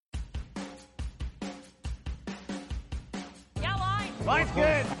Line's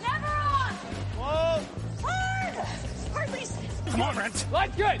good. Never on. Whoa. Hard. Hardly. Come on, Brent.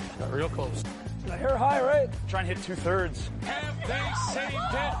 Line's good. Got real close. I hear high, right? Try and hit 2/3. Have they saved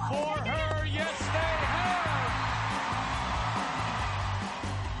it for her? Yes, they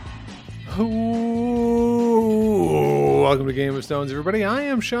have. Ooh, welcome to Game of Stones, everybody. I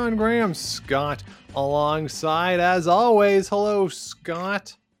am Sean Graham. Scott alongside, as always. Hello,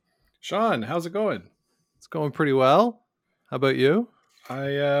 Scott. Sean, how's it going? It's going pretty well. How about you?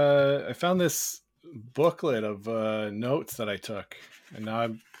 I found this booklet of notes that I took, and now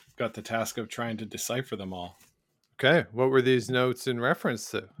I've got the task of trying to decipher them all. Okay, what were these notes in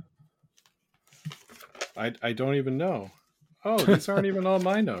reference to? I don't even know. Oh, these aren't even all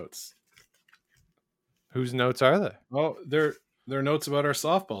my notes. Whose notes are they? Oh, they're notes about our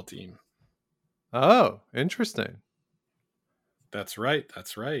softball team. Oh, interesting. That's right.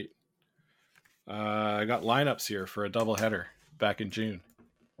 I got lineups here for a doubleheader back in June.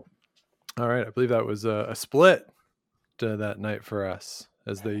 All right, I believe that was a split that night for us.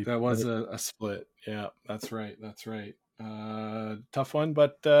 That was a split. Yeah, that's right. Tough one,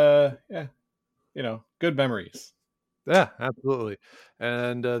 but yeah, good memories. Yeah, absolutely.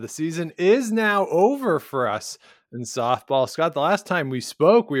 And the season is now over for us in softball. Scott, the last time we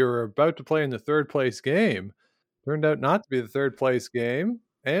spoke, we were about to play in the third place game. Turned out not to be the third place game.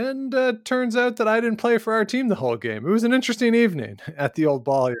 And turns out that I didn't play for our team the whole game. It was an interesting evening at the old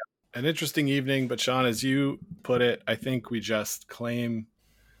ball. An interesting evening, but Sean, as you put it, I think we just claim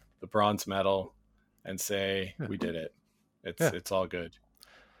the bronze medal and say we did it. It's all good.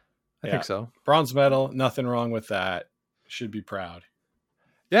 I think so. Bronze medal, nothing wrong with that. Should be proud.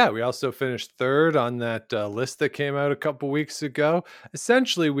 Yeah, we also finished third on that list that came out a couple weeks ago.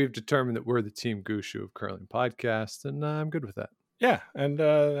 Essentially, we've determined that we're the Team Gushu of Curling Podcast, and I'm good with that. Yeah, and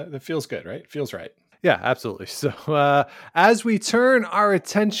that feels good, right? Feels right. Yeah, absolutely. So as we turn our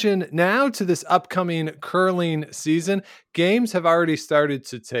attention now to this upcoming curling season, games have already started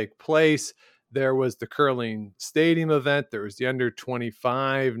to take place. There was the curling stadium event. There was the under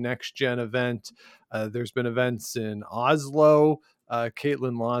 25 next gen event. There's been events in Oslo.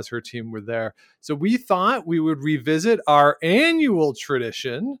 Caitlin Laws, her team were there. So we thought we would revisit our annual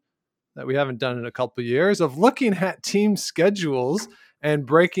tradition that we haven't done in a couple of years of looking at team schedules and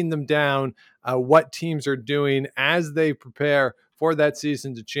breaking them down, what teams are doing as they prepare for that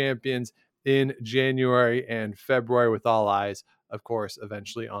season to champions in January and February, with all eyes, of course,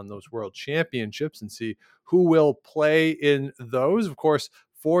 eventually on those world championships, and see who will play in those. Of course,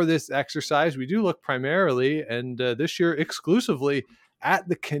 for this exercise, we do look primarily, and this year exclusively, at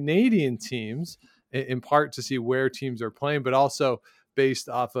the Canadian teams, in part to see where teams are playing, but also based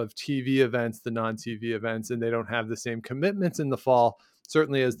off of TV events, the non-TV events, and they don't have the same commitments in the fall,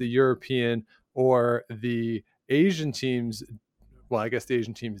 certainly as the European or the Asian teams. Well, I guess the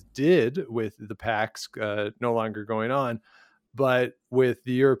Asian teams did with the PAX no longer going on. But with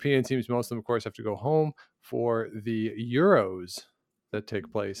the European teams, most of them, of course, have to go home for the Euros that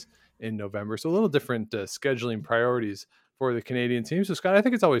take place in November. So a little different scheduling priorities for the Canadian team. So, Scott, I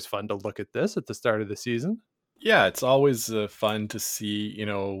think it's always fun to look at this at the start of the season. Yeah, it's always fun to see,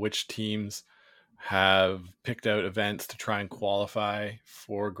 which teams have picked out events to try and qualify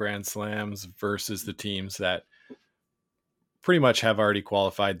for Grand Slams versus the teams that pretty much have already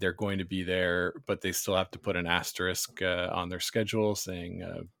qualified. They're going to be there, but they still have to put an asterisk on their schedule saying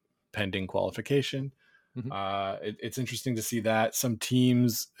pending qualification. Mm-hmm. It's interesting to see that some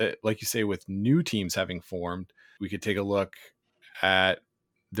teams, like you say, with new teams having formed, we could take a look at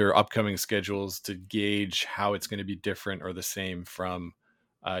their upcoming schedules to gauge how it's going to be different or the same from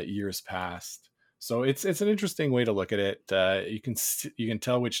years past. So it's an interesting way to look at it. You can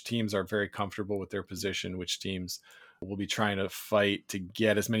tell which teams are very comfortable with their position, which teams will be trying to fight to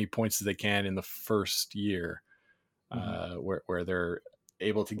get as many points as they can in the first year, where they're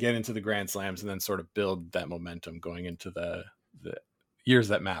able to get into the Grand Slams and then sort of build that momentum going into the years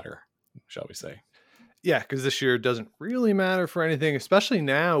that matter, shall we say. Yeah, because this year doesn't really matter for anything, especially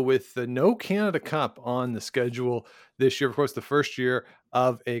now with the no Canada Cup on the schedule this year. Of course, the first year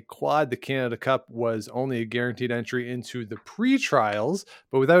of a quad, the Canada Cup was only a guaranteed entry into the pre-trials.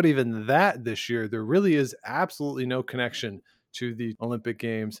 But without even that this year, there really is absolutely no connection to the Olympic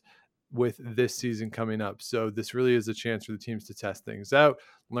Games with this season coming up. So this really is a chance for the teams to test things out,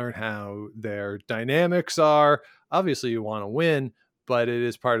 learn how their dynamics are. Obviously, you want to win, but it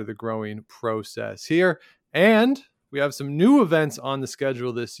is part of the growing process here. And we have some new events on the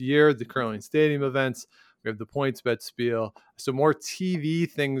schedule this year, the curling stadium events, We have the points bet spiel. So more TV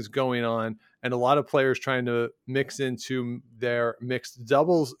things going on, and a lot of players trying to mix into their mixed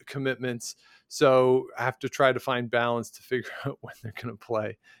doubles commitments. So I have to try to find balance to figure out when they're going to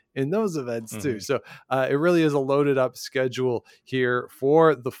play in those events too. So it really is a loaded up schedule here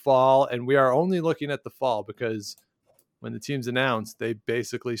for the fall. And we are only looking at the fall because when the teams announce, they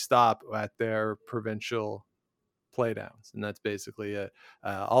basically stop at their provincial playdowns, and that's basically it.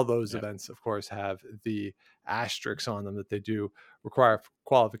 All those events, of course, have the asterisks on them that they do require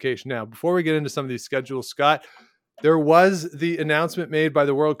qualification. Now, before we get into some of these schedules, Scott, there was the announcement made by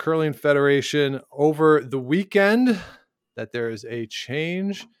the World Curling Federation over the weekend that there is a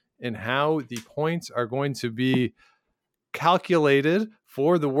change in how the points are going to be calculated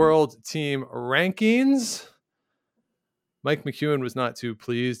for the world team rankings. Mike McEwen was not too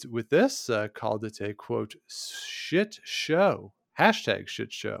pleased with this, called it a, quote, shit show, hashtag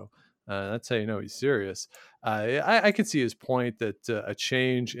shit show. That's how you know he's serious. I can see his point that a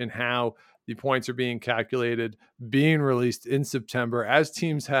change in how the points are being calculated, being released in September, as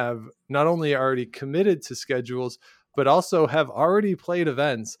teams have not only already committed to schedules, but also have already played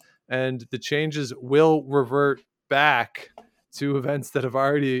events, and the changes will revert back to events that have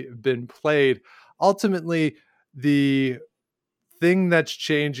already been played. Ultimately, the thing that's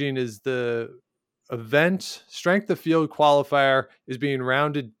changing is the event strength of field qualifier is being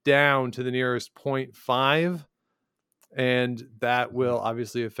rounded down to the nearest 0.5, and that will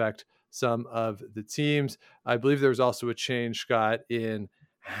obviously affect some of the teams. I believe there's also a change, Scott, in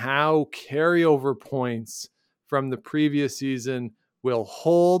how carryover points from the previous season will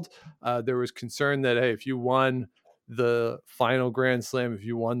hold. There was concern that, hey, if you won the final Grand Slam, if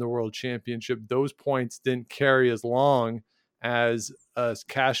you won the World Championship, those points didn't carry as long as a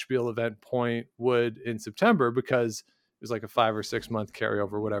cash spiel event point would in September, because it was like a 5 or 6 month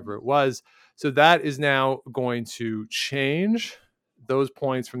carryover, whatever it was. So that is now going to change. Those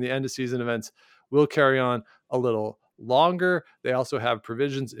points from the end of season events will carry on a little longer. They also have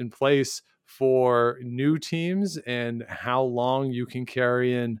provisions in place for new teams and how long you can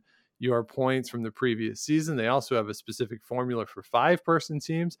carry in your points from the previous season. They also have a specific formula for 5-person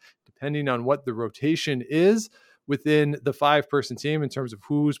teams, depending on what the rotation is within the 5-person team in terms of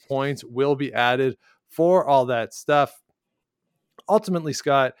whose points will be added for all that stuff. Ultimately,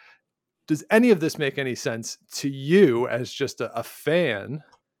 Scott, does any of this make any sense to you as just a fan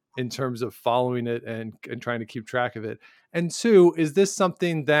in terms of following it and trying to keep track of it? And two, is this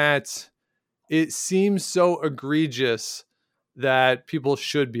something that it seems so egregious that people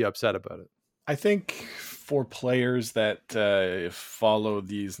should be upset about it? I think for players that follow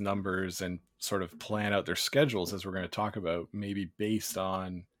these numbers and sort of plan out their schedules, as we're going to talk about, maybe based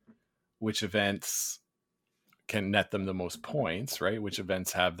on which events can net them the most points, right? Which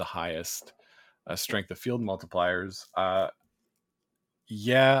events have the highest strength of field multipliers.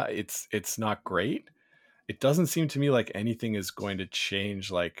 It's not great. It doesn't seem to me like anything is going to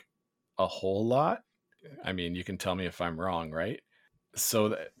change like a whole lot. I mean, you can tell me if I'm wrong, right?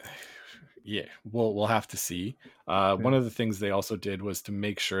 So we'll have to see. One of the things they also did was to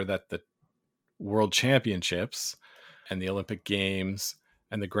make sure that the World Championships and the Olympic Games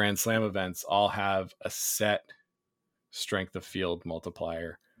and the Grand Slam events all have a set strength of field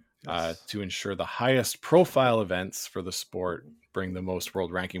multiplier to ensure the highest profile events for the sport bring the most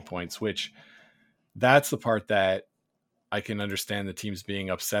world ranking points, which that's the part that I can understand the teams being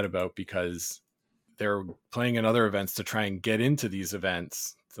upset about, because they're playing in other events to try and get into these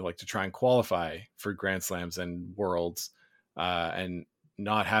events, to try and qualify for Grand Slams and Worlds, and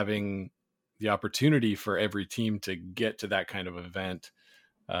not having the opportunity for every team to get to that kind of event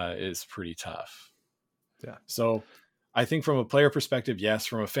is pretty tough. Yeah. So I think from a player perspective, yes.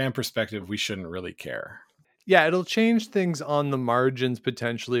 From a fan perspective, we shouldn't really care. Yeah, it'll change things on the margins.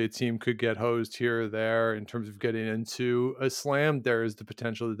 Potentially a team could get hosed here or there in terms of getting into a slam. There is the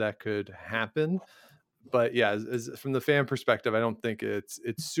potential that could happen. But yeah, as from the fan perspective, I don't think it's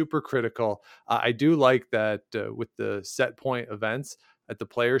super critical. I do like that with the set point events at the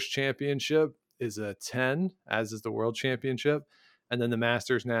Players Championship is a 10, as is the World Championship. And then the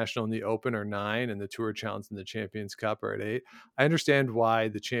Masters, National, and the Open are 9, and the Tour Challenge and the Champions Cup are at 8. I understand why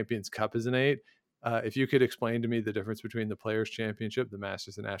the Champions Cup is an 8. If you could explain to me the difference between the Players Championship, the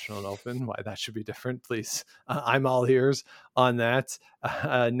Masters, the National, and Open, why that should be different, please. I'm all ears on that.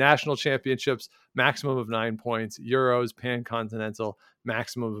 National Championships, maximum of 9 points. Euros, Pan-Continental,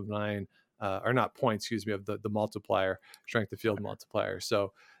 maximum of 9, or not points, excuse me, of the multiplier, strength of field multiplier.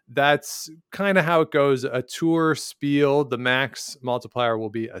 So that's kind of how it goes. A Tour Spiel, the max multiplier will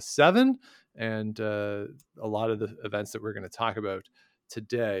be a 7. And a lot of the events that we're going to talk about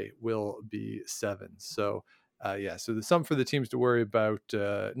today will be 7. So so there's something for the teams to worry about.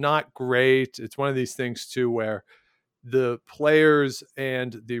 Not great. It's one of these things too where the players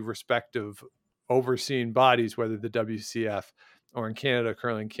and the respective overseeing bodies, whether the WCF or in Canada,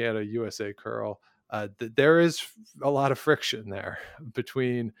 Curling Canada, USA Curl, there is a lot of friction there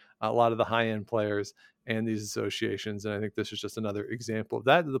between a lot of the high-end players and these associations. And I think this is just another example of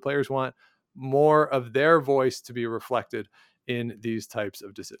that. The players want more of their voice to be reflected in these types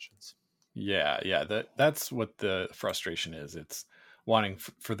of decisions. Yeah. That's what the frustration is. It's wanting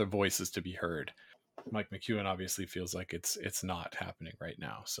for the voices to be heard. Mike McEwen obviously feels like it's not happening right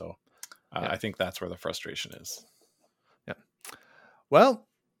now. So I think that's where the frustration is. Yeah. Well,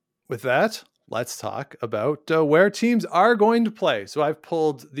 with that, let's talk about where teams are going to play. So I've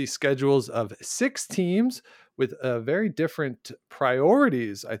pulled the schedules of 6 teams with very different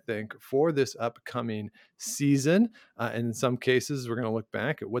priorities, I think, for this upcoming season. And in some cases, we're going to look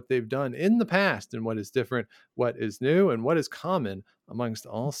back at what they've done in the past and what is different, what is new, and what is common amongst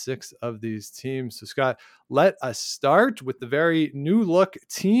all 6 of these teams. So, Scott, let us start with the very new look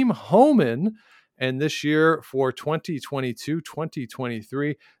Team Homan. And this year for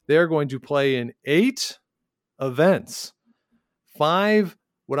 2022-2023, they're going to play in 8 events, 5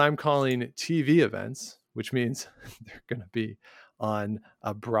 what I'm calling TV events, which means they're going to be on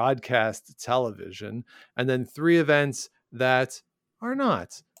a broadcast television, and then 3 events that are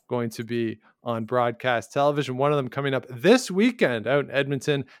not going to be on broadcast television. One of them coming up this weekend out in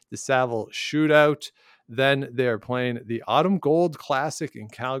Edmonton, the Saville Shootout. Then they're playing the Autumn Gold Classic in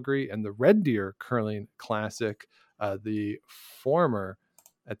Calgary and the Red Deer Curling Classic, the former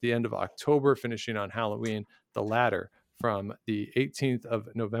at the end of October, finishing on Halloween, the latter from the 18th of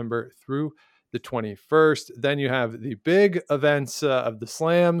November through the 21st. Then you have the big events of the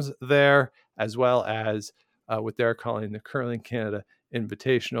slams there, as well as what they're calling the Curling Canada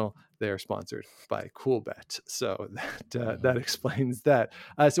Invitational. They are sponsored by Coolbet. So that explains that.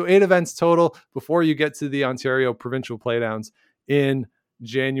 So 8 events total before you get to the Ontario Provincial Playdowns in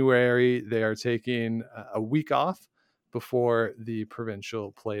January. They are taking a week off before the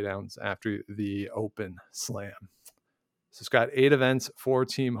provincial playdowns after the Open Slam. So it's got 8 events for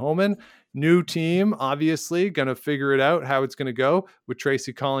Team Homan. New team, obviously, going to figure it out how it's going to go with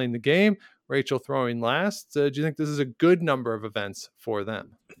Tracy calling the game, Rachel throwing last. Do you think this is a good number of events for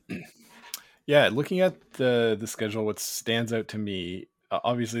them? Yeah, looking at the schedule, what stands out to me,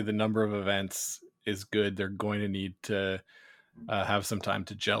 obviously the number of events is good. They're going to need to have some time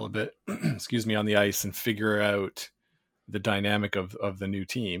to gel a bit, on the ice and figure out the dynamic of the new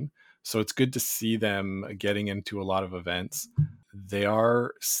team. So it's good to see them getting into a lot of events. They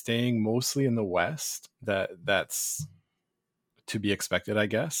are staying mostly in the West. That's to be expected, I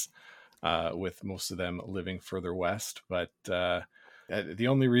guess, with most of them living further west. But the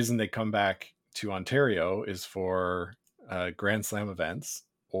only reason they come back to Ontario is for Grand Slam events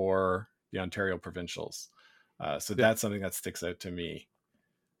or the Ontario Provincials. So that's something that sticks out to me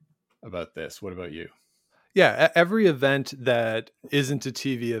about this. What about you? Yeah, every event that isn't a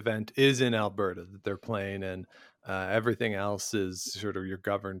TV event is in Alberta that they're playing in. Everything else is sort of you're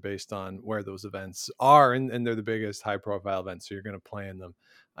governed based on where those events are, and they're the biggest high-profile events, so you're going to play in them.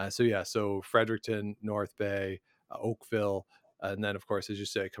 So Fredericton, North Bay, Oakville, and then, of course, as you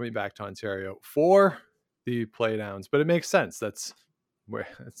say, coming back to Ontario for the playdowns. But it makes sense. That's where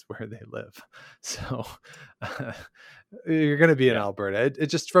they live. So you're going to be in Alberta. It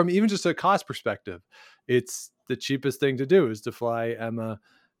just from even just a cost perspective, it's the cheapest thing to do is to fly Emma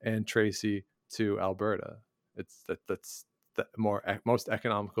and Tracy to Alberta. That's the most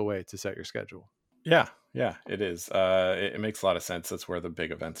economical way to set your schedule. Yeah, it is. It makes a lot of sense. That's where the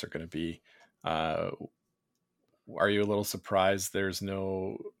big events are going to be. Are you a little surprised there's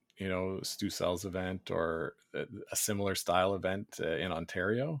no, Stu Sells event or a similar style event in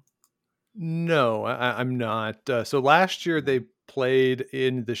Ontario? No, I'm not. So last year they played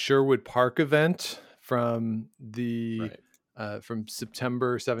in the Sherwood Park event from from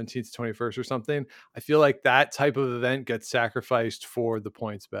September 17th to 21st or something. I feel like that type of event gets sacrificed for the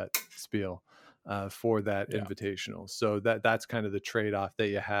PointsBet spiel for that invitational. So that's kind of the trade-off that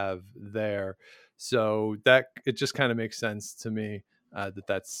you have there. So that it just kind of makes sense to me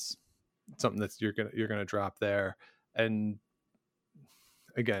that's something that you're gonna drop there. And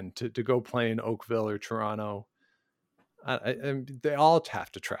again, to go play in Oakville or Toronto, they all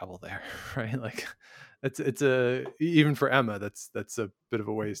have to travel there, right? Like it's even for Emma, that's a bit of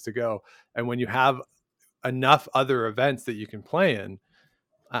a ways to go. And when you have enough other events that you can play in,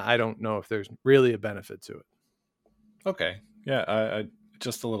 I don't know if there's really a benefit to it. Okay. Yeah. I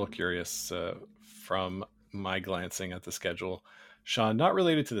just a little curious from my glancing at the schedule. Sean, not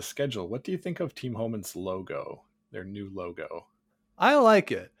related to the schedule, what do you think of Team Homan's logo, their new logo? I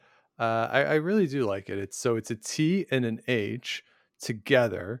like it. I really do like it. It's a T and an H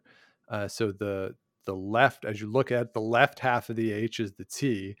together. So the left, as you look at the left half of the H is the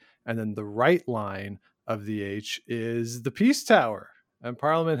T, and then the right line of the H is the Peace Tower on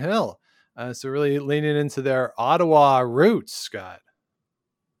Parliament Hill. So really leaning into their Ottawa roots, Scott.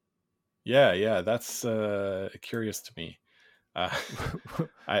 Yeah, that's curious to me.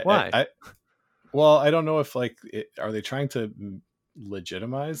 Why? Well, I don't know if are they trying to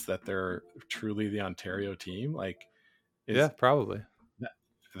legitimize that they're truly the Ontario team? Yeah, probably.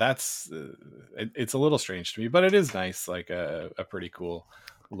 That's it's a little strange to me, but it is nice, like a pretty cool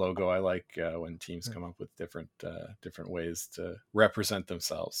logo. I like when teams come up with different ways to represent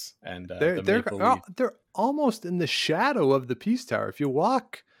themselves. And they're almost in the shadow of the Peace Tower. If you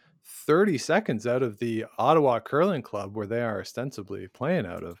walk 30 seconds out of the Ottawa Curling Club, where they are ostensibly playing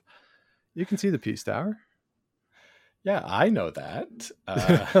out of, you can see the Peace Tower. Yeah, I know that.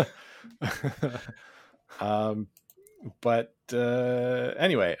 But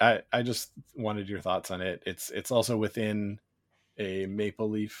anyway, I just wanted your thoughts on it. It's also within a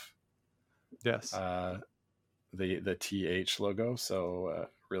maple leaf. Yes. The TH logo. So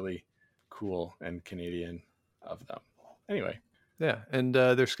really cool and Canadian of them. Anyway. Yeah, and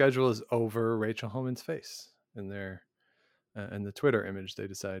their schedule is over Rachel Homan's face in their and the Twitter image they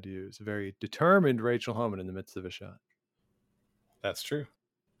decided to use. A very determined Rachel Homan in the midst of a shot. That's true.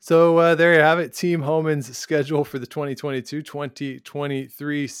 So there you have it, Team Homan's schedule for the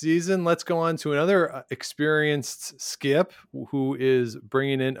 2022-2023 season. Let's go on to another experienced skip who is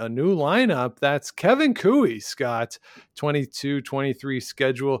bringing in a new lineup. That's Kevin Cooey, Scott. 22-23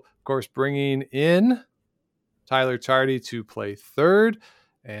 schedule, of course, bringing in Tyler Tardy to play third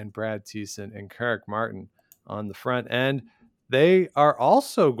and Brad Thiessen and Carrick Martin on the front end. They are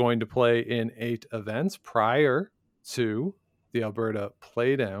also going to play in 8 events prior to the Alberta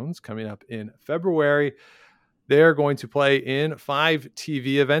Playdowns coming up in February. They're going to play in 5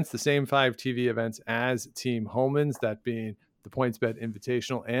 TV events, the same 5 TV events as Team Homan's, that being the PointsBet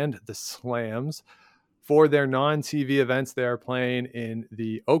Invitational and the Slams. For their non-TV events, they are playing in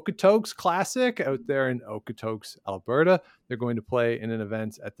the Okotoks Classic out there in Okotoks, Alberta. They're going to play in an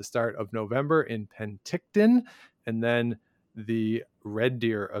event at the start of November in Penticton, and then the Red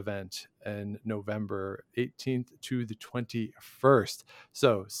Deer event in November 18th to the 21st.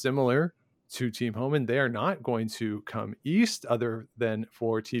 So similar to Team Homan, they are not going to come east other than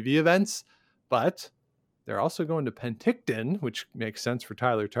for TV events, but they're also going to Penticton, which makes sense for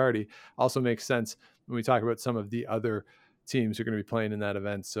Tyler Tardy. Also makes sense when we talk about some of the other teams who are going to be playing in that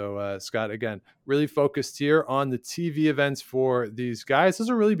event. So Scott, again, really focused here on the TV events for these guys. This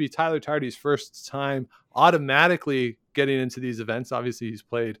will really be Tyler Tardy's first time automatically getting into these events. Obviously, he's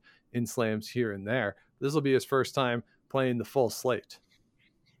played in slams here and there. This will be his first time playing the full slate.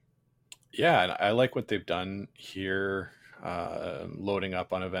 Yeah, and I like what they've done here, loading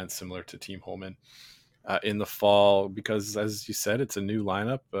up on events similar to Team Homan in the fall, because as you said, it's a new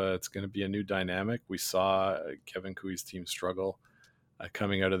lineup. It's going to be a new dynamic. We saw Kevin Cooey's team struggle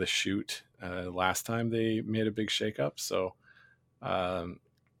coming out of the chute last time they made a big shakeup. So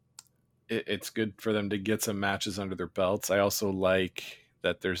it's good for them to get some matches under their belts. I also like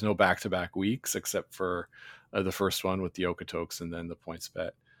that there's no back-to-back weeks except for the first one with the Okotoks and then the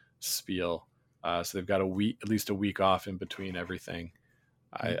PointsBet Spiel. So they've got at least a week off in between everything.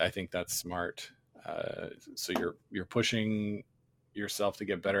 I think that's smart. So you're pushing yourself to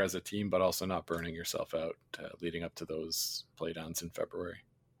get better as a team, but also not burning yourself out leading up to those playdowns in February.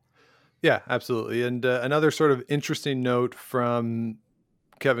 Yeah, absolutely. And another sort of interesting note from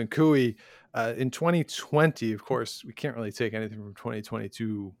Kevin Cooey, in 2020, of course, we can't really take anything from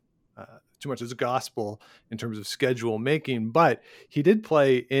 2022 too much as a gospel in terms of schedule making, but he did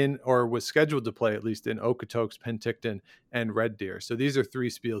play in, or was scheduled to play at least in, Okotoks, Penticton, and Red Deer. So these are 3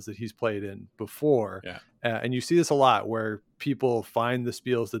 spiels that he's played in before. Yeah. And you see this a lot where people find the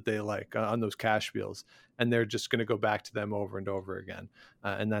spiels that they like on those cash spiels, and they're just going to go back to them over and over again.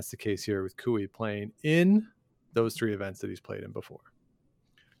 And that's the case here with Cooey playing in those 3 events that he's played in before.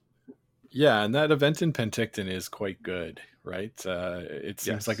 Yeah, and that event in Penticton is quite good, right? It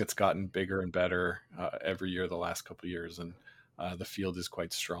seems like it's gotten bigger and better every year the last couple of years, and the field is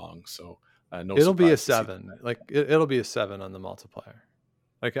quite strong. So it'll be a 7. Like it'll be a 7 on the multiplier.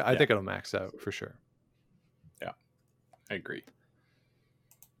 Like I think it'll max out for sure. Yeah, I agree.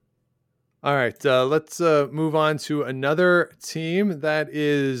 All right, let's move on to another team that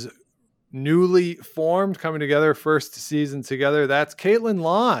is newly formed, coming together, first season together. That's Caitlin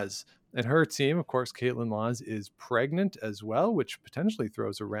Laws And her team, of course, Caitlin Laws, is pregnant as well, which potentially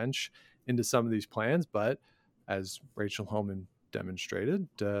throws a wrench into some of these plans. But as Rachel Homan demonstrated,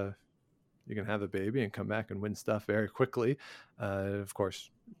 you can have a baby and come back and win stuff very quickly. Of course,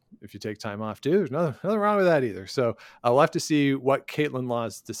 if you take time off too, there's nothing wrong with that either. So we'll have to see what Caitlin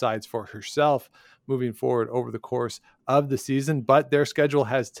Laws decides for herself moving forward over the course of the season. But their schedule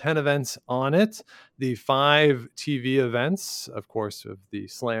has 10 events on it. The 5 TV events, of course, of the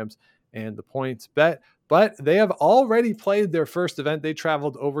slams and the points bet. But they have already played their first event. They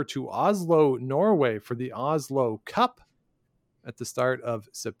traveled over to Oslo, Norway for the Oslo Cup at the start of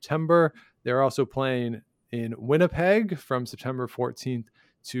September. They're also playing in Winnipeg from September 14th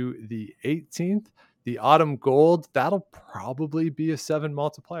to the 18th. The Autumn Gold, that'll probably be a 7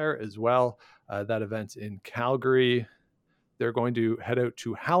 multiplier as well. That event in Calgary. They're going to head out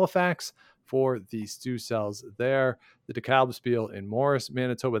to Halifax for the Stu Cells there. The DeKalb Spiel in Morris,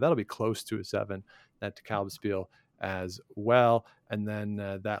 Manitoba, that'll be close to a 7. That DeKalb Spiel as well. And then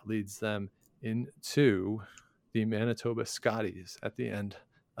that leads them into the Manitoba Scotties at the end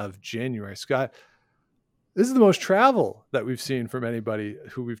of January. Scott, this is the most travel that we've seen from anybody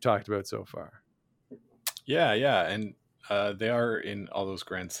who we've talked about so far. Yeah. And they are in all those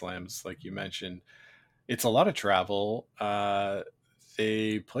Grand Slams, like you mentioned. It's a lot of travel.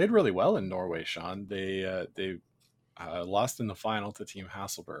 They played really well in Norway, Sean. They lost in the final to Team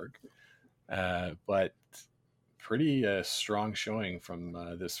Hasselberg, but pretty strong showing from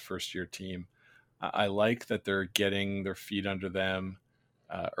this first-year team. I like that they're getting their feet under them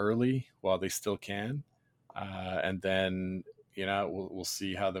early while they still can. And then, we'll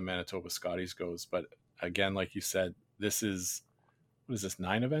see how the Manitoba Scotties goes. But again, like you said, this is,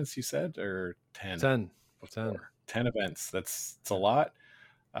 9 events you said, or 10? 10. 10 events. It's a lot.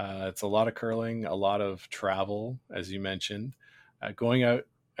 It's a lot of curling, a lot of travel, as you mentioned. Going out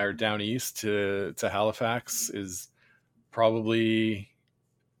or down east to Halifax is probably...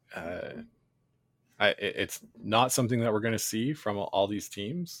 it's not something that we're going to see from all these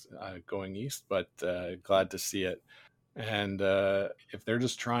teams going east, but glad to see it. And if they're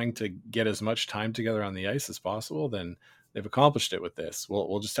just trying to get as much time together on the ice as possible, then they've accomplished it with this.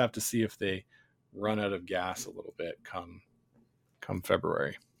 We'll just have to see if they run out of gas a little bit come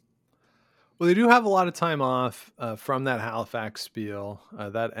February. Well, they do have a lot of time off from that Halifax Spiel.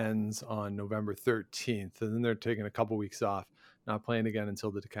 That ends on November 13th, and then they're taking a couple weeks off, not playing again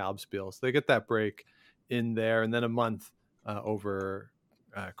until the DeKalb Spiel. So they get that break in there, and then a month over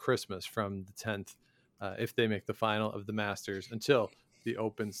Christmas from the 10th, if they make the final of the Masters, until the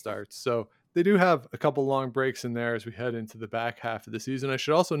Open starts. So they do have a couple long breaks in there as we head into the back half of the season. I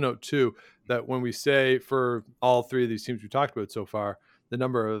should also note, too, that when we say for all 3 of these teams we talked about so far, the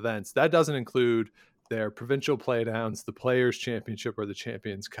number of events, that doesn't include their provincial playdowns, the Players' Championship, or the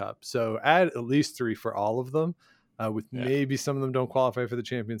Champions Cup. So add at least 3 for all of them, maybe some of them don't qualify for the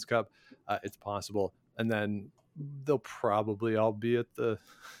Champions Cup. It's possible. And then they'll probably all be at the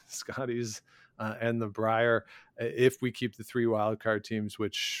Scotties and the Brier if we keep the 3 wildcard teams,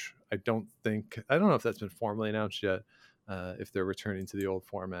 which I don't know if that's been formally announced yet, if they're returning to the old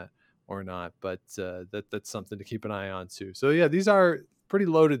format or not, but that's something to keep an eye on too. So yeah, these are pretty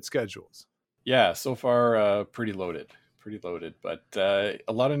loaded schedules. Yeah, so far pretty loaded, but a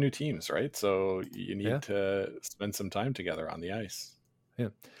lot of new teams, right? So you need to spend some time together on the ice. Yeah.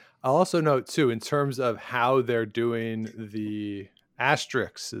 I'll also note too, in terms of how they're doing the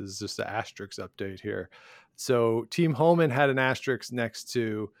asterisks, is just the asterisks update here. So Team Homan had an asterisk next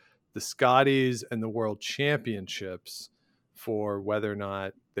to the Scotties and the World Championships for whether or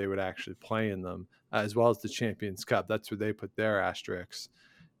not they would actually play in them, as well as the Champions Cup. That's where they put their asterisks.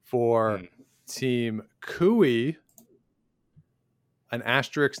 For Team Cooey, an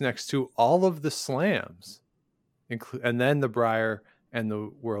asterisk next to all of the slams, and then the Brier and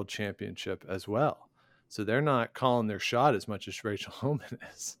the World Championship as well. So they're not calling their shot as much as Rachel Homan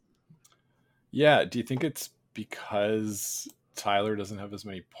is. Yeah. Do you think it's because Tyler doesn't have as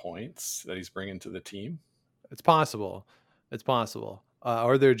many points that he's bringing to the team? It's possible.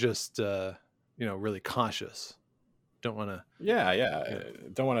 Or they're just, really cautious. Don't want to. Yeah.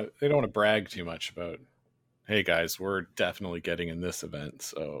 They don't want to brag too much about, hey guys, we're definitely getting in this event.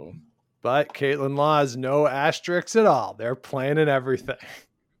 So, but Caitlin Laws, no asterisks at all. They're playing in everything.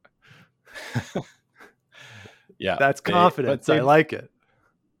 Yeah, that's confidence. I like it.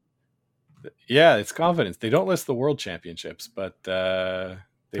 Yeah, it's confidence. They don't list the World Championships, but they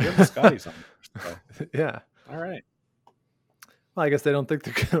get the Scotties on there. So. Yeah. All right. Well, I guess they don't think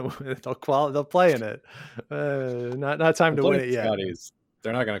they're going to win. They'll play in it. Not time to win it yet. Scotties.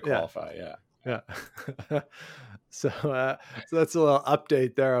 They're not going to qualify. Yeah. So that's a little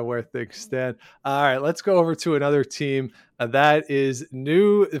update there on where things stand. All right, let's go over to another team that is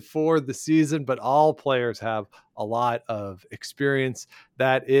new for the season, but all players have a lot of experience.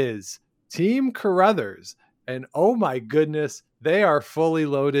 That is Team Carruthers. And oh my goodness, they are fully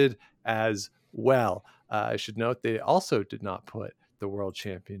loaded as well. I should note they also did not put the World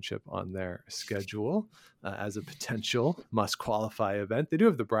Championship on their schedule as a potential must qualify event. They do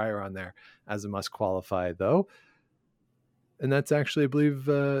have the Briar on there as a must qualify, though. And that's actually, I believe,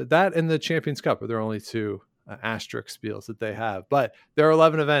 that and the Champions Cup are their only two asterisk spiels that they have. But there are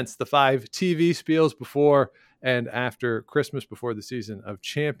 11 events, the 5 TV spiels before and after Christmas, before the season of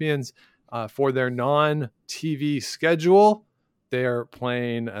Champions. For their non-TV schedule, they're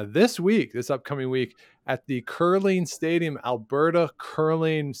playing this upcoming week, at the Curling Stadium, Alberta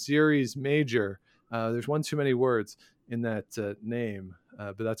Curling Series Major. There's one too many words in that name,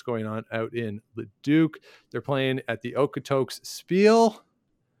 but that's going on out in Leduc. They're playing at the Okotoks Spiel.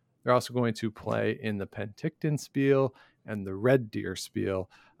 They're also going to play in the Penticton Spiel and the Red Deer Spiel.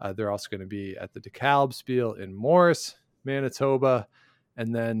 They're also going to be at the DeKalb Spiel in Morris, Manitoba.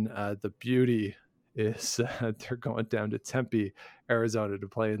 And then the beauty is they're going down to Tempe, Arizona to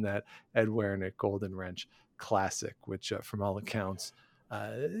play in that Ed Wernick Golden Wrench Classic, which from all accounts,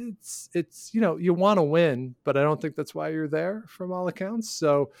 it's you want to win, but I don't think that's why you're there from all accounts.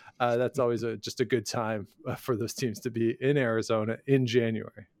 So that's always just a good time for those teams to be in Arizona in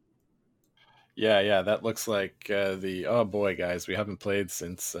January. Yeah, that looks like oh boy, guys, we haven't played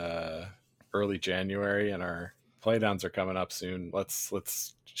since early January, and our playdowns are coming up soon.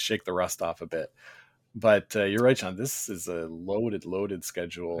 Let's shake the rust off a bit. But you're right, Sean. This is a loaded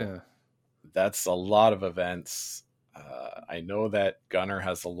schedule. Yeah. That's a lot of events. I know that Gunnar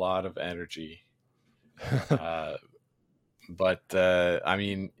has a lot of energy. But I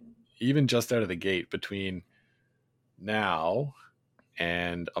mean, even just out of the gate, between now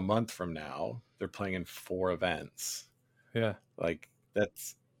and a month from now, they're playing in 4 events. Yeah. Like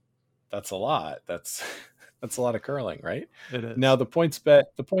that's a lot. That's a lot of curling, right? It is. Now the PointsBet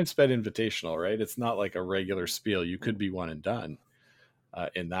Invitational, right? It's not like a regular spiel. You could be one and done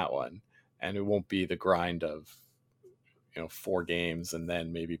in that one, and it won't be the grind of 4 games and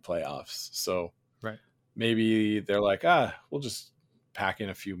then maybe playoffs. So right, maybe they're like, we'll just pack in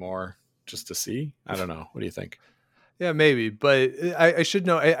a few more just to see. I don't know. What do you think? Yeah, maybe, but I should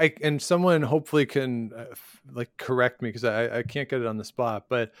know. I and someone hopefully can correct me, because I can't get it on the spot.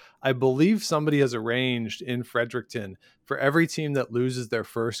 But I believe somebody has arranged in Fredericton for every team that loses their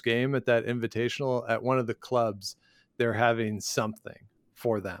first game at that invitational at one of the clubs, they're having something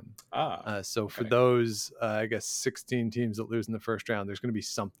for them. So for those, I guess 16 teams that lose in the first round, there's going to be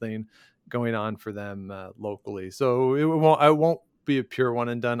something going on for them locally. So it won't be a pure one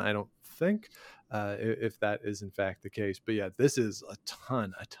and done, I don't think. If that is in fact the case. But yeah, this is a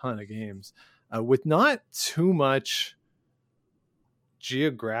ton of games with not too much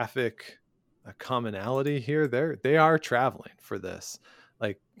geographic commonality here. They are traveling for this.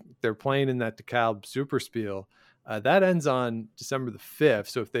 Like, they're playing in that DeKalb Super Spiel. That ends on December the 5th.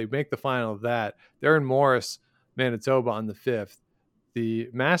 So if they make the final of that, they're in Morris, Manitoba on the 5th. The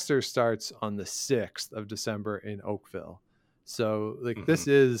Masters starts on the 6th of December in Oakville. So this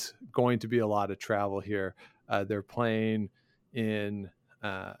is going to be a lot of travel here. They're playing in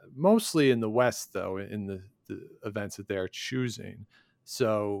mostly in the West, though, in the events that they're choosing.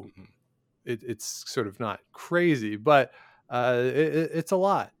 So it's sort of not crazy, but it's a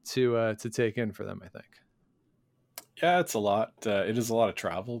lot to take in for them, I think. Yeah, it's a lot. It is a lot of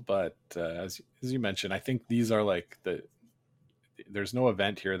travel, but as you mentioned, I think these are there's no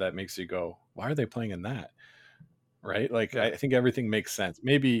event here that makes you go, why are they playing in that? Right? I think everything makes sense.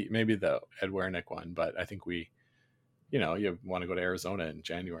 Maybe the Ed Wernick one, but I think you want to go to Arizona in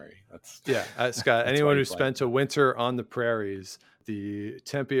January. Scott, anyone who spent a winter on the prairies, the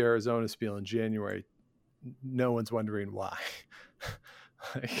Tempe, Arizona Spiel in January, no one's wondering why.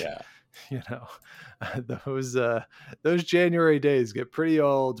 Those January days get pretty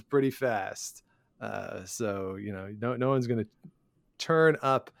old pretty fast. So no one's going to turn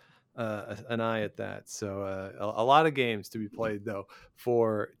up an eye at that. So a lot of games to be played, though,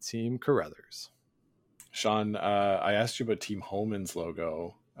 for Team Carruthers. Sean, I asked you about Team Homan's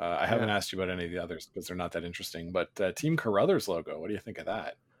logo. I haven't asked you about any of the others because they're not that interesting. But Team Carruthers logo, what do you think of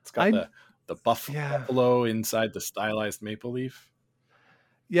that? It's got the buffalo inside the stylized maple leaf.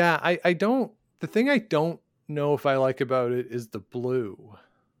 Yeah, I don't. The thing I don't know if I like about it is the blue.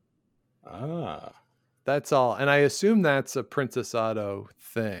 That's all. And I assume that's a Princess Auto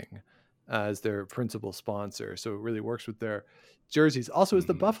thing as their principal sponsor. So it really works with their jerseys. Also, is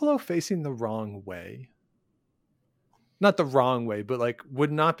the buffalo facing the wrong way? not the wrong way, but like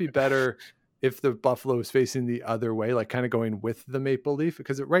would not be better if the buffalo is facing the other way, like kind of going with the maple leaf?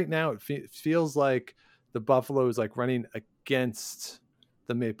 Because right now it feels like the buffalo is like running against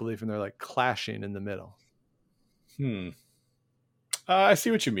the maple leaf and they're like clashing in the middle. I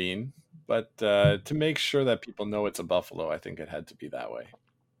see what you mean, but to make sure that people know it's a buffalo, I think it had to be that way.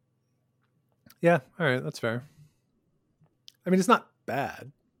 Yeah, all right, that's fair. I mean, it's not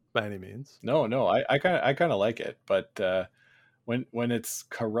bad by any means. No, I kind of like it, but when it's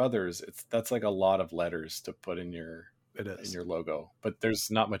Carruthers, that's like a lot of letters to put in your logo. But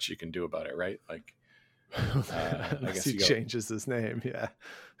there's not much you can do about it, right? Like, I guess he changes his name. Yeah.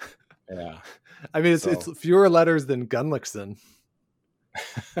 I mean, it's fewer letters than Gunlickson.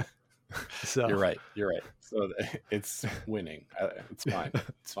 So you're right. So it's winning. It's fine.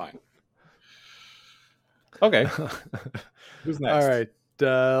 It's fine. Okay. Who's next? All right.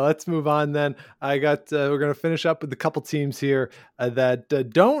 Let's move on then. We're going to finish up with a couple teams here that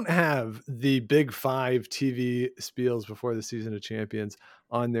don't have the Big Five TV spiels before the season of champions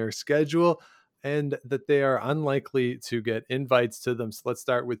on their schedule, and that they are unlikely to get invites to them. So let's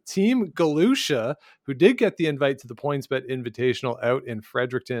start with Team Galusha, who did get the invite to the PointsBet Invitational out in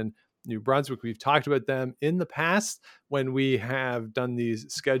Fredericton, New Brunswick. We've talked about them in the past when we have done these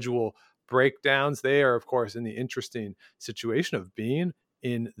schedule breakdowns. They are, of course, in the interesting situation of being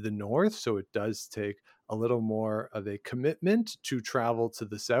in the north, so it does take a little more of a commitment to travel to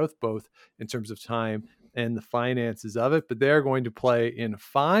the south, both in terms of time and the finances of it. But they're going to play in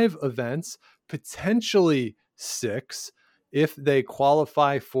 5 events, potentially 6. If they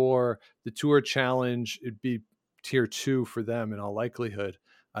qualify for the Tour Challenge, it'd be tier 2 for them in all likelihood.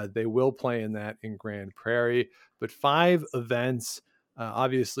 They will play in that in Grand Prairie, but 5 events.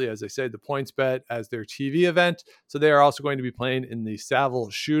 Obviously, as I said, the PointsBet as their TV event. So they are also going to be playing in the Saville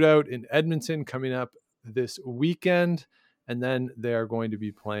Shootout in Edmonton coming up this weekend. And then they are going to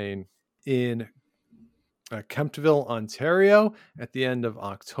be playing in Kemptville, Ontario at the end of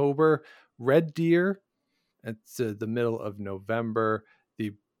October. Red Deer at the middle of November.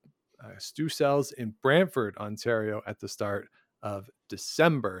 The Stucells in Brantford, Ontario at the start of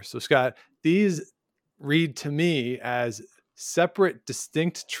December. So, Scott, these read to me as separate,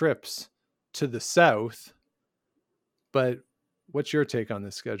 distinct trips to the south. But what's your take on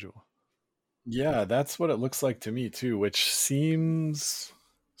this schedule? Yeah, that's what it looks like to me too, which seems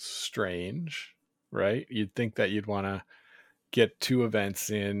strange, right? You'd think that you'd want to get 2 events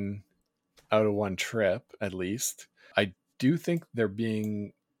in out of one trip at least. I do think they're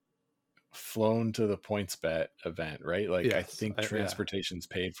being flown to the PointsBet event, right? Like, yes, I think transportation's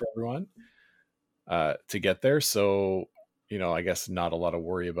paid for everyone to get there. So, I guess not a lot of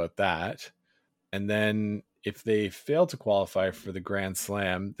worry about that. And then if they fail to qualify for the Grand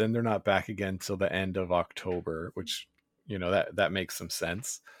Slam, then they're not back again till the end of October, which, that makes some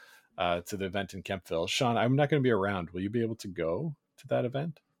sense to the event in Kemptville. Sean, I'm not going to be around. Will you be able to go to that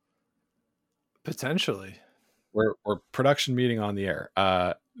event? Potentially. We're production meeting on the air.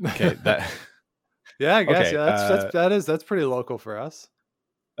 Okay. Yeah, I guess. Okay, yeah, that's pretty local for us.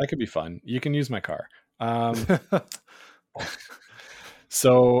 That could be fun. You can use my car.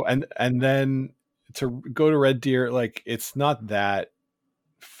 So, and then to go to Red Deer, like, it's not that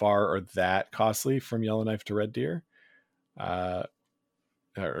far or that costly from Yellowknife to Red Deer, or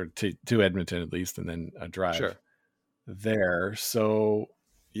to Edmonton at least, and then a drive there. So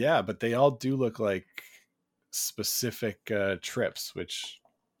yeah, but they all do look like specific trips, which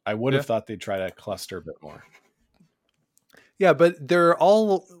I would have thought they'd try to cluster a bit more. Yeah, but they're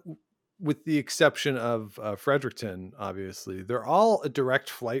all, with the exception of Fredericton, obviously, they're all a direct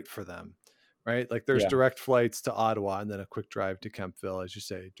flight for them, right? Like, there's direct flights to Ottawa and then a quick drive to Kemptville, as you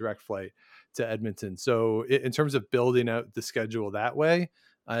say, direct flight to Edmonton. So in terms of building out the schedule that way,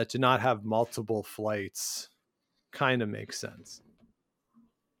 to not have multiple flights kind of makes sense.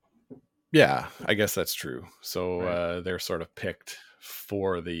 Yeah, I guess that's true. So they're sort of picked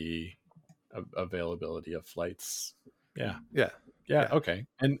for the availability of flights. Yeah. Okay.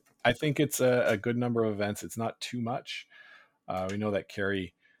 And I think it's a good number of events. It's not too much. We know that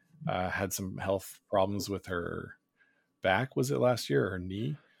Carrie had some health problems with her back. Was it last year, or her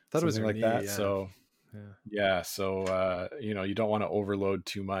knee? That was like knee, that. Yeah. So you don't want to overload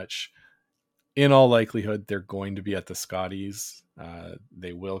too much. In all likelihood, they're going to be at the Scotties.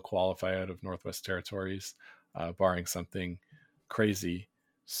 They will qualify out of Northwest Territories, barring something crazy.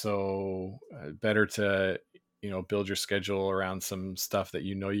 So better to build your schedule around some stuff that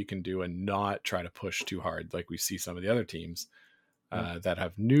you can do, and not try to push too hard, like we see some of the other teams that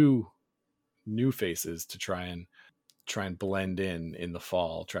have new faces to try and blend in the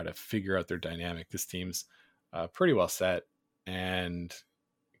fall, try to figure out their dynamic. This team's pretty well set and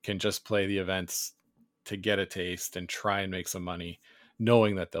can just play the events to get a taste and try and make some money,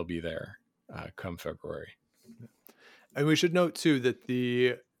 knowing that they'll be there come February. And we should note too that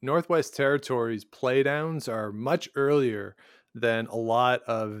the Northwest Territories playdowns are much earlier than a lot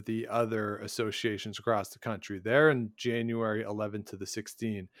of the other associations across the country. They're in January 11th to the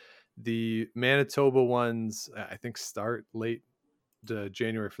 16th. The Manitoba ones, I think, start late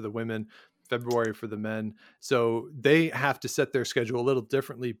January for the women, February for the men. So they have to set their schedule a little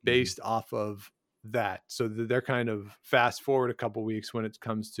differently based off of that. So they're kind of fast forward a couple weeks when it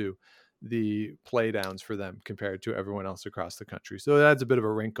comes to the play downs for them compared to everyone else across the country. So that's a bit of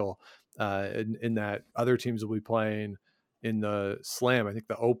a wrinkle in that other teams will be playing in the Slam, I think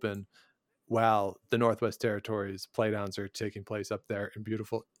the Open, while the Northwest Territories playdowns are taking place up there in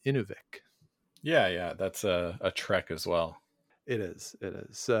beautiful Inuvik. Yeah, that's a trek as well. It is.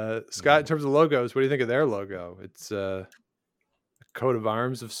 Scott, in terms of logos, what do you think of their logo? It's a coat of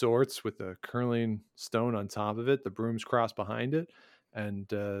arms of sorts with a curling stone on top of it, the Brooms Cross behind it, and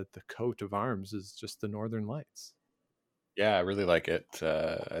the coat of arms is just the Northern Lights. Yeah, I really like it.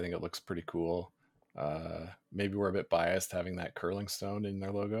 I think it looks pretty cool. Maybe we're a bit biased having that curling stone in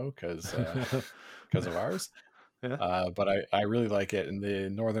their logo because of ours. Yeah. But I really like it, and the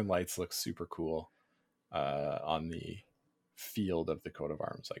Northern Lights look super cool on the field of the coat of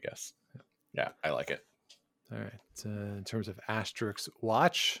arms, I guess. Yeah, I like it. All right. In terms of Asterix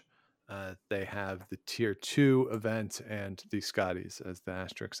Watch, they have the Tier 2 event and the Scotties as the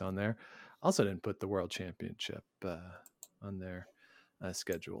Asterix on there. Also didn't put the World Championship on their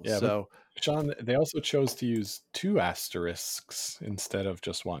schedule. Yeah, so, Sean, they also chose to use 2 asterisks instead of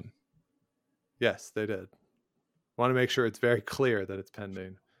just 1. Yes, they did. Want to make sure it's very clear that it's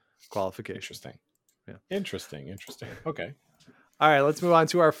pending qualification. Interesting. Yeah. Interesting. Okay. All right, let's move on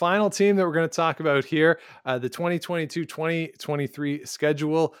to our final team that we're going to talk about here. The 2022-2023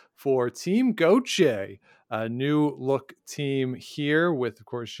 schedule for Team Gauthier, a new look team here with, of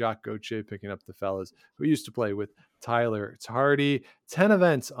course, Jacques Gauthier picking up the fellas who used to play with Tyler Tardy. 10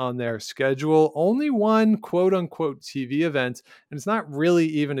 events on their schedule, only one quote unquote TV event. And it's not really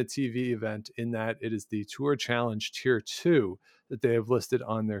even a TV event in that it is the Tour Challenge Tier 2 that they have listed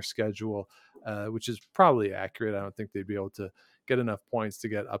on their schedule, which is probably accurate. I don't think they'd be able to get enough points to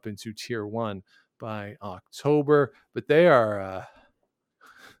get up into Tier 1 by October, but they are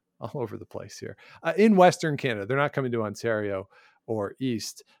all over the place here. In Western Canada, they're not coming to Ontario or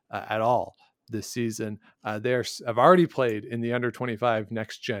East at all this season. They have already played in the Under 25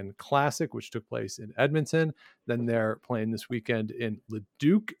 Next Gen Classic, which took place in Edmonton. Then they're playing this weekend in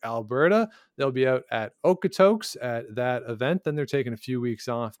Leduc, Alberta. They'll be out at Okotoks at that event. Then they're taking a few weeks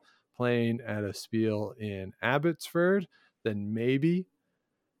off, playing at a Spiel in Abbotsford. Then maybe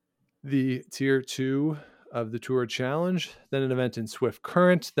the Tier 2 of the Tour Challenge, then an event in Swift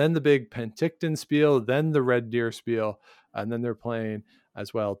Current, then the big Penticton Spiel, then the Red Deer Spiel, and then they're playing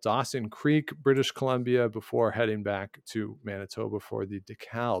as well Dawson Creek, British Columbia, before heading back to Manitoba for the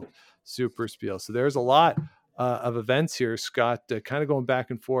DeKalb Super Spiel. So there's a lot of events here, Scott, kind of going back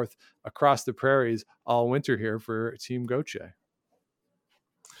and forth across the prairies all winter here for Team Gauthier.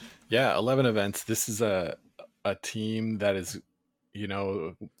 Yeah, 11 events. This is a team that is,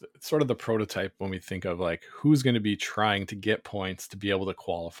 sort of the prototype when we think of like who's going to be trying to get points to be able to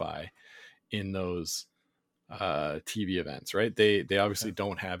qualify in those TV events, right? They obviously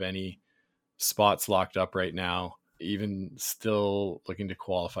don't have any spots locked up right now, even still looking to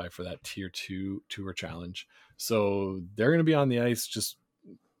qualify for that Tier 2 Tour Challenge. So they're going to be on the ice just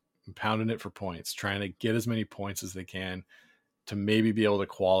pounding it for points, trying to get as many points as they can to maybe be able to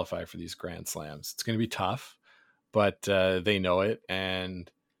qualify for these Grand Slams. It's going to be tough, but they know it.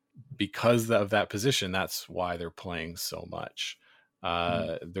 And because of that position, that's why they're playing so much.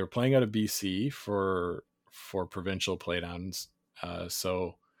 They're playing out of BC for provincial playdowns.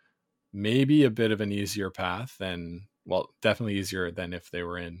 So maybe a bit of an easier path than, well, definitely easier than if they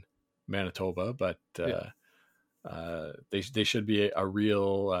were in Manitoba, but they should be a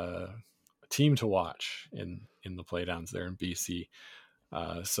real team to watch in the playdowns there in BC.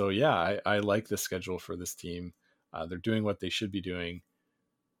 So yeah, I like the schedule for this team. They're doing what they should be doing,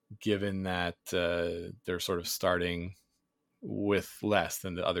 given that they're sort of starting with less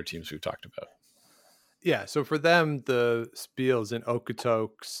than the other teams we've talked about. Yeah, so for them, the Spiels in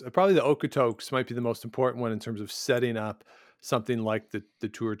Okotoks, probably the Okotoks might be the most important one in terms of setting up something like the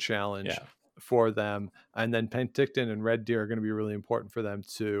Tour Challenge for them. And then Penticton and Red Deer are going to be really important for them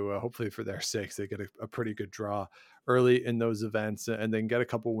too. Hopefully for their sakes, they get a pretty good draw early in those events and then get a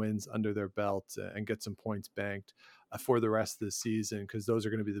couple wins under their belt and get some points banked for the rest of the season, because those are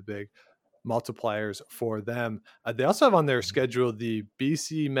going to be the big multipliers for them. They also have on their schedule the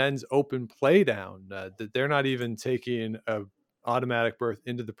BC Men's Open Playdown. That they're not even taking a automatic berth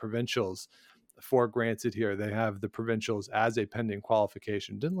into the provincials for granted here. They have the provincials as a pending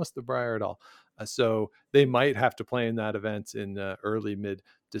qualification. Didn't list the Brier at all. So they might have to play in that event in early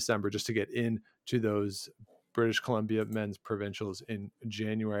mid-December just to get into those British Columbia men's provincials in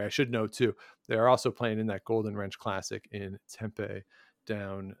January. I should note too, they are also playing in that Golden Wrench Classic in Tempe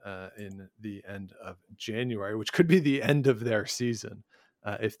down in the end of January, which could be the end of their season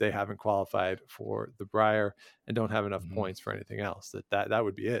if they haven't qualified for the Brier and don't have enough points for anything else. That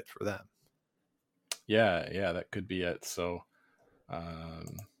would be it for them. Yeah, that could be it. So,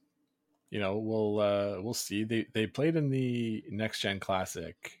 we'll see. They played in the Next Gen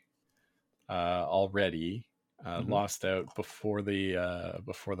Classic already. Lost out before the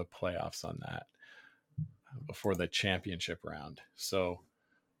playoffs on that, before the championship round. So,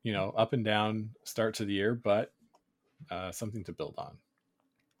 up and down start to the year, but something to build on.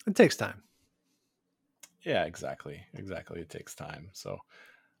 It takes time. Yeah, exactly. It takes time. So,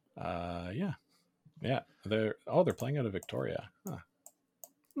 yeah. They're playing out of Victoria.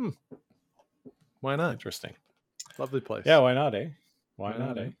 Huh. Why not? Interesting. Lovely place. Yeah, why not, eh? Why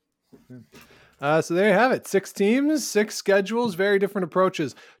not, eh? So there you have it. 6 teams, 6 schedules, very different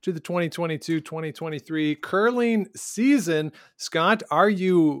approaches to the 2022-2023 curling season. Scott, are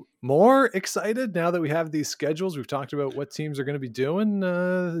you more excited now that we have these schedules? We've talked about what teams are going to be doing.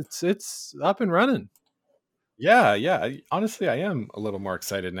 It's up and running. Yeah. Honestly, I am a little more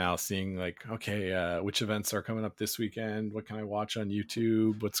excited now, seeing which events are coming up this weekend? What can I watch on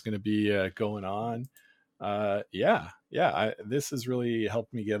YouTube? What's going to be going on? This has really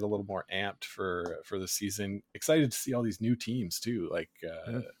helped me get a little more amped for the season. Excited to see all these new teams too.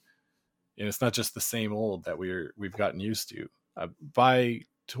 And it's not just the same old that we've gotten used to. By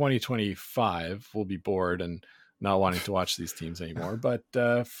 2025, we'll be bored and not wanting to watch these teams anymore. But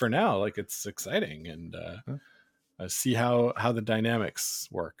for now, it's exciting and see how the dynamics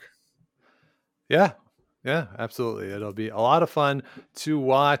work. Yeah, absolutely. It'll be a lot of fun to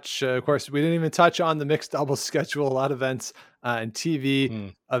watch. Of course, we didn't even touch on the mixed doubles schedule. A lot of events and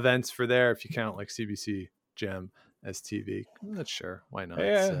TV events for there, if you count CBC Gem as TV. I'm not sure. Why not?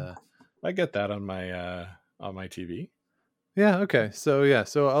 Yeah, I get that on my TV. Yeah. Okay. So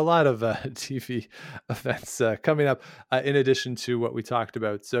a lot of TV events coming up in addition to what we talked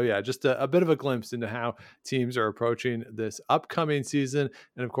about. So yeah, just a bit of a glimpse into how teams are approaching this upcoming season.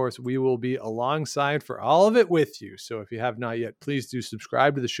 And of course, we will be alongside for all of it with you. So if you have not yet, please do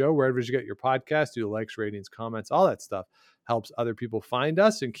subscribe to the show wherever you get your podcast. Do the likes, ratings, comments, all that stuff helps other people find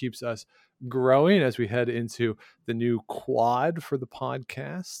us and keeps us growing as we head into the new quad for the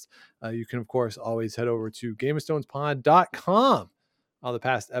podcast. You can, of course, always head over to GameOfStonesPod.com. All the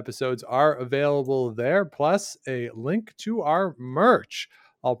past episodes are available there, plus a link to our merch.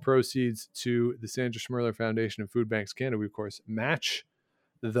 All proceeds to the Sandra Schmirler Foundation and Food Banks Canada. We, of course, match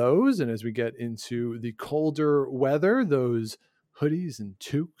those. And as we get into the colder weather, those hoodies and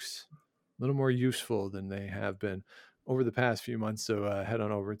toques, a little more useful than they have been over the past few months. So head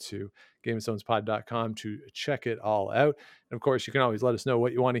on over to GameOfStonesPod.com to check it all out. And of course, you can always let us know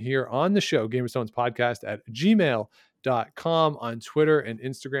what you want to hear on the show. Game of Stones Podcast at gmail.com, on Twitter and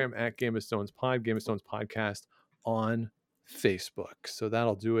Instagram at Game of Stones Pod, Game of Stones Podcast on Facebook. So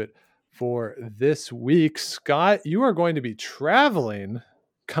that'll do it for this week. Scott, you are going to be traveling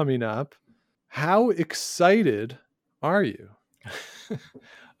coming up. How excited are you?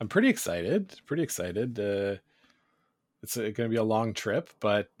 I'm pretty excited. It's going to be a long trip,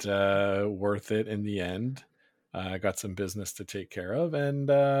 but worth it in the end. I got some business to take care of, and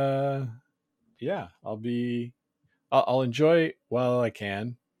I'll enjoy while I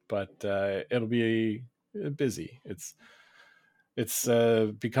can, but it'll be busy. It's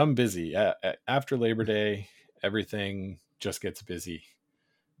become busy after Labor Day. Everything just gets busy,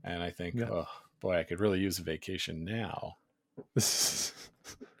 and I think, oh boy, I could really use a vacation now.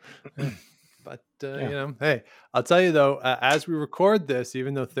 But, hey, I'll tell you, though, as we record this,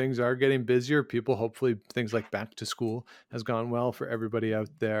 even though things are getting busier, hopefully things like back to school has gone well for everybody out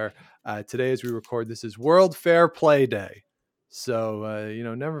there. Today, as we record, this is World Fair Play Day. So,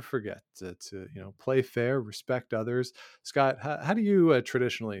 never forget to play fair, respect others. Scott, how do you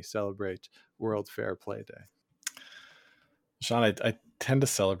traditionally celebrate World Fair Play Day? Sean, I tend to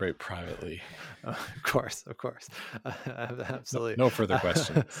celebrate privately. Of course. Absolutely. No further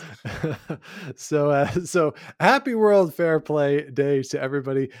questions. So happy World Fair Play Day to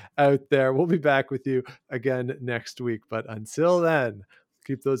everybody out there. We'll be back with you again next week. But until then,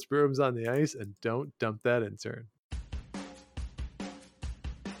 keep those brooms on the ice and don't dump that intern.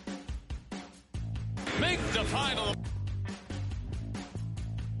 make the final.